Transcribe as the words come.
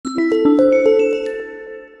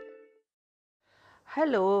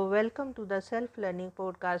Hello, welcome to the Self-Learning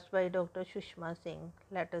Podcast by Dr. Sushma Singh.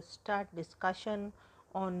 Let us start discussion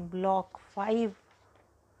on Block 5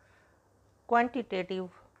 Quantitative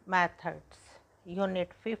Methods, Unit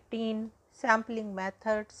 15 Sampling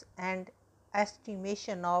Methods and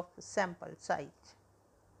Estimation of Sample Size.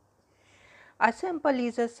 A sample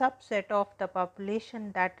is a subset of the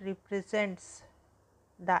population that represents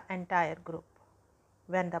the entire group.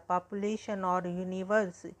 When the population or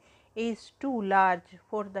universe is too large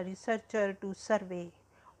for the researcher to survey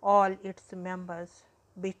all its members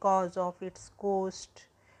because of its cost,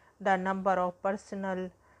 the number of personnel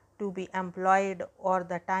to be employed, or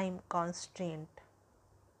the time constraint,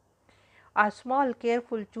 a small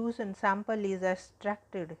careful chosen sample is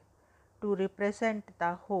extracted to represent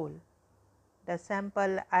the whole. The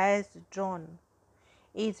sample as drawn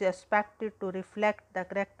is expected to reflect the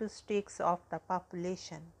characteristics of the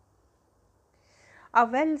population. A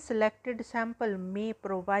well selected sample may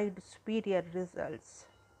provide superior results.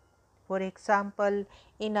 For example,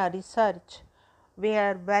 in a research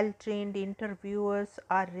where well trained interviewers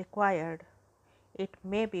are required, it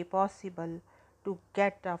may be possible to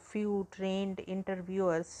get a few trained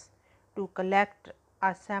interviewers to collect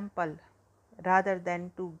a sample rather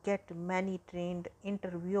than to get many trained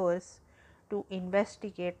interviewers to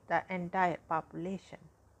investigate the entire population.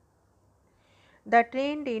 The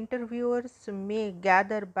trained interviewers may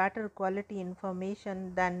gather better quality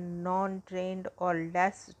information than non-trained or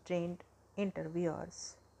less trained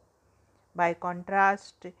interviewers. By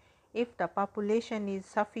contrast, if the population is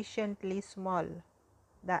sufficiently small,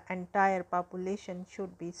 the entire population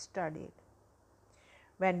should be studied.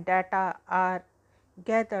 When data are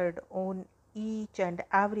gathered on each and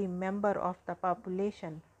every member of the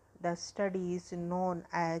population, the study is known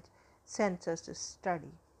as census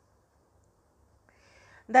study.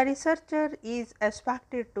 The researcher is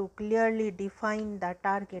expected to clearly define the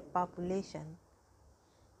target population.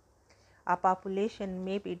 A population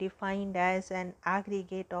may be defined as an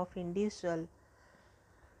aggregate of individuals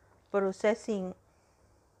possessing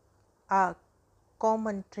a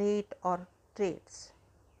common trait or traits.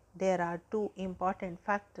 There are two important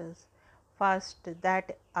factors. First,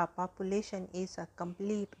 that a population is a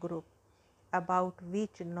complete group about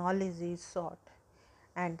which knowledge is sought.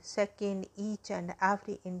 And second, each and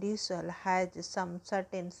every individual has some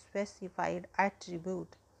certain specified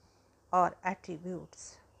attribute or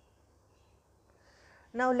attributes.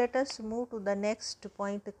 Now let us move to the next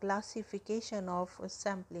point, classification of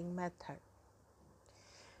sampling method.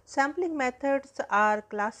 Sampling methods are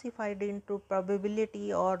classified into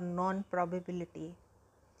probability or non-probability.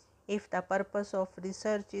 If the purpose of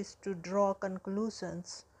research is to draw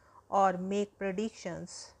conclusions or make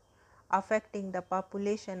predictions affecting the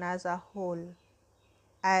population as a whole,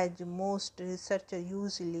 as most research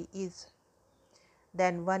usually is,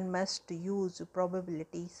 then one must use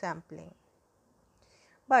probability sampling.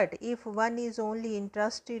 But if one is only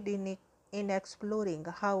interested in exploring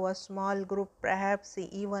how a small group, perhaps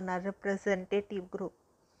even a representative group,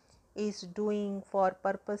 is doing for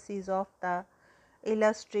purposes of the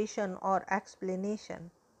illustration or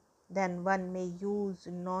explanation, then one may use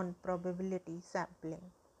non-probability sampling.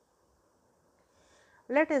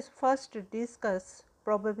 Let us first discuss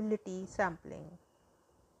probability sampling.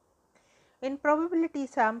 In probability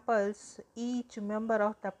samples, each member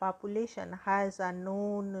of the population has a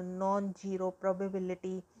known non-zero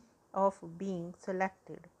probability of being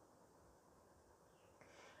selected.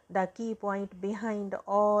 The key point behind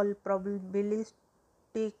all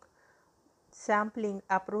probabilistic sampling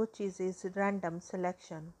approaches is random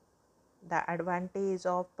selection. The advantage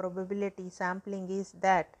of probability sampling is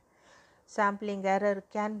that sampling error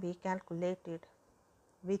can be calculated,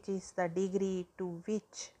 which is the degree to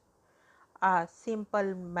which a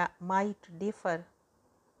sample might differ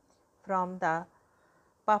from the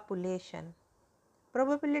population.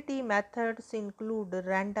 Probability methods include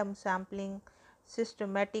random sampling,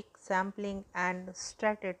 systematic sampling, and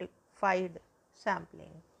stratified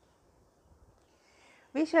sampling.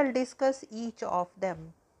 We shall discuss each of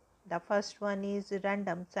them. The first one is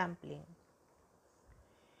random sampling.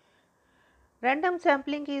 Random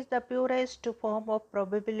sampling is the purest form of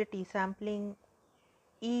probability sampling.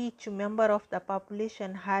 Each member of the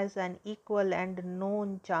population has an equal and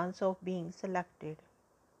known chance of being selected.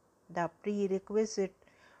 The prerequisite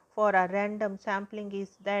for a random sampling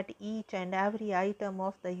is that each and every item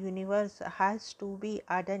of the universe has to be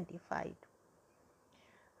identified.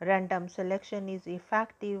 Random selection is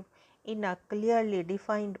effective in a clearly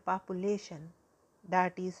defined population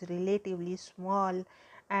that is relatively small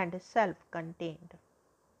and self-contained.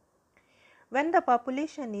 When the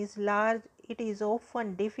population is large, it is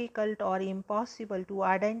often difficult or impossible to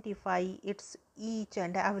identify its each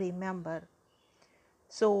and every member.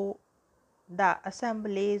 So the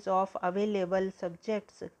assemblage of available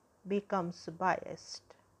subjects becomes biased.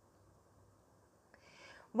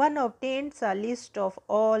 One obtains a list of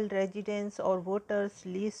all residents or voters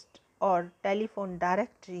list or telephone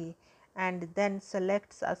directory and then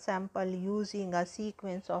selects a sample using a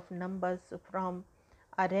sequence of numbers from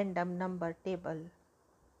a random number table.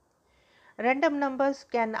 Random numbers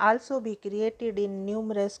can also be created in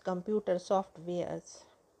numerous computer softwares.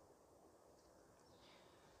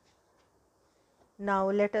 Now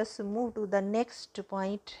let us move to the next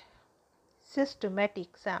point,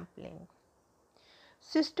 systematic sampling.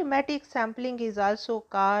 Systematic sampling is also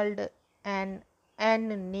called an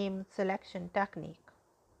N-name selection technique.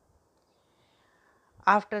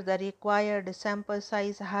 After the required sample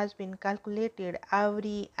size has been calculated,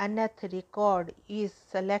 every nth record is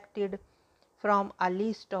selected from a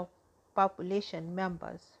list of population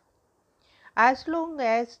members. As long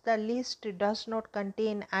as the list does not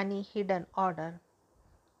contain any hidden order,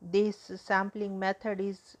 this sampling method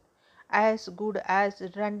is as good as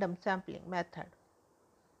random sampling method.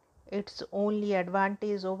 Its only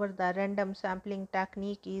advantage over the random sampling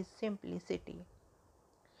technique is simplicity.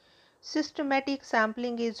 Systematic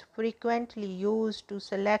sampling is frequently used to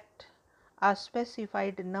select a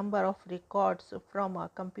specified number of records from a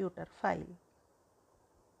computer file.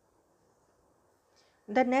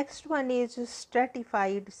 The next one is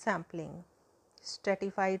stratified sampling.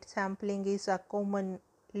 Stratified sampling is a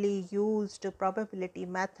commonly used probability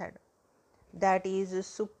method that is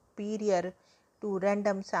superior to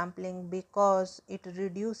random sampling because it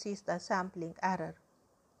reduces the sampling error.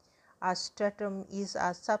 A stratum is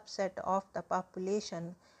a subset of the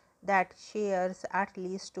population that shares at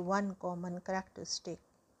least one common characteristic.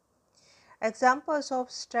 Examples of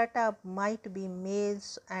strata might be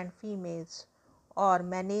males and females, or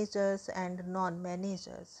managers and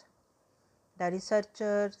non-managers. The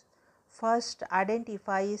researcher first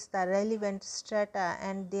identifies the relevant strata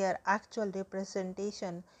and their actual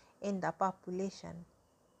representation in the population.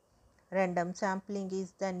 Random sampling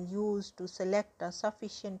is then used to select a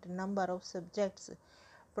sufficient number of subjects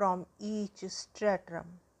from each stratum.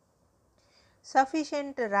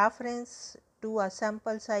 Sufficient reference to a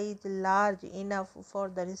sample size large enough for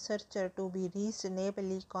the researcher to be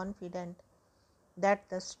reasonably confident that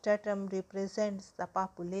the stratum represents the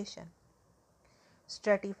population.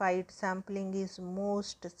 Stratified sampling is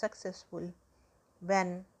most successful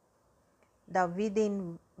when the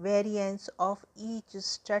within variance of each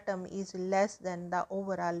stratum is less than the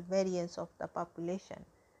overall variance of the population.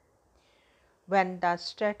 When the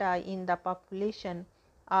strata in the population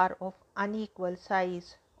are of unequal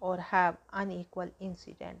size or have unequal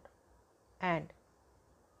incidence, and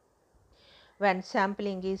when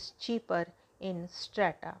sampling is cheaper in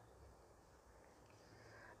strata.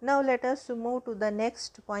 Now let us move to the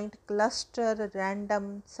next point, cluster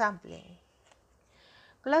random sampling.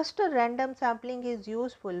 Cluster random sampling is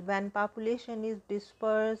useful when population is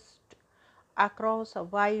dispersed across a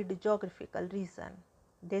wide geographical region.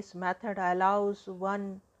 This method allows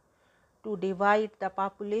one to divide the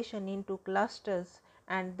population into clusters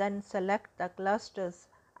and then select the clusters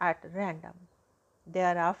at random.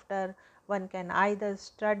 Thereafter, one can either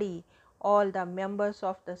study all the members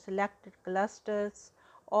of the selected clusters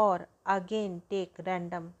or again take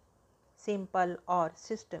random, simple or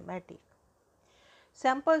systematic.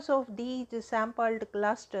 Samples of these sampled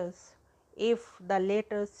clusters, if the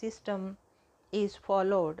latter system is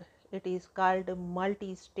followed, it is called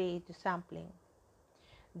multi-stage sampling.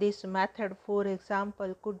 This method, for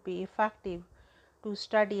example, could be effective to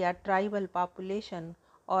study a tribal population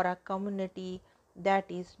or a community that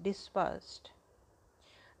is dispersed.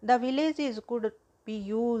 The villages could be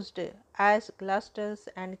used as clusters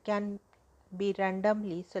and can be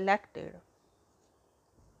randomly selected.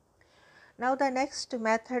 Now the next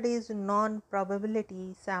method is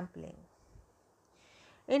non-probability sampling.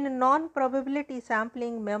 In non-probability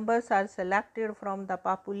sampling, members are selected from the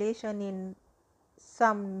population in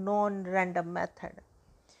some non-random method.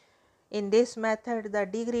 In this method, the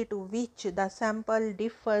degree to which the sample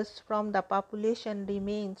differs from the population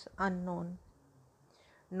remains unknown.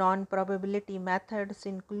 Non-probability methods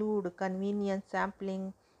include convenience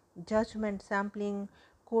sampling, judgment sampling,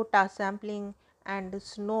 quota sampling, and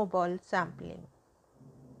snowball sampling.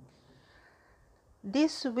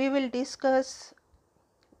 This we will discuss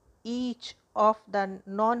each of the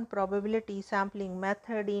non-probability sampling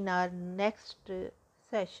method in our next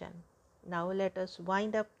session. Now let us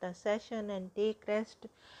wind up the session and take rest.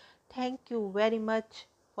 Thank you very much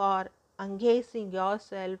for engaging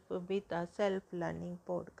yourself with a self-learning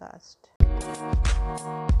podcast.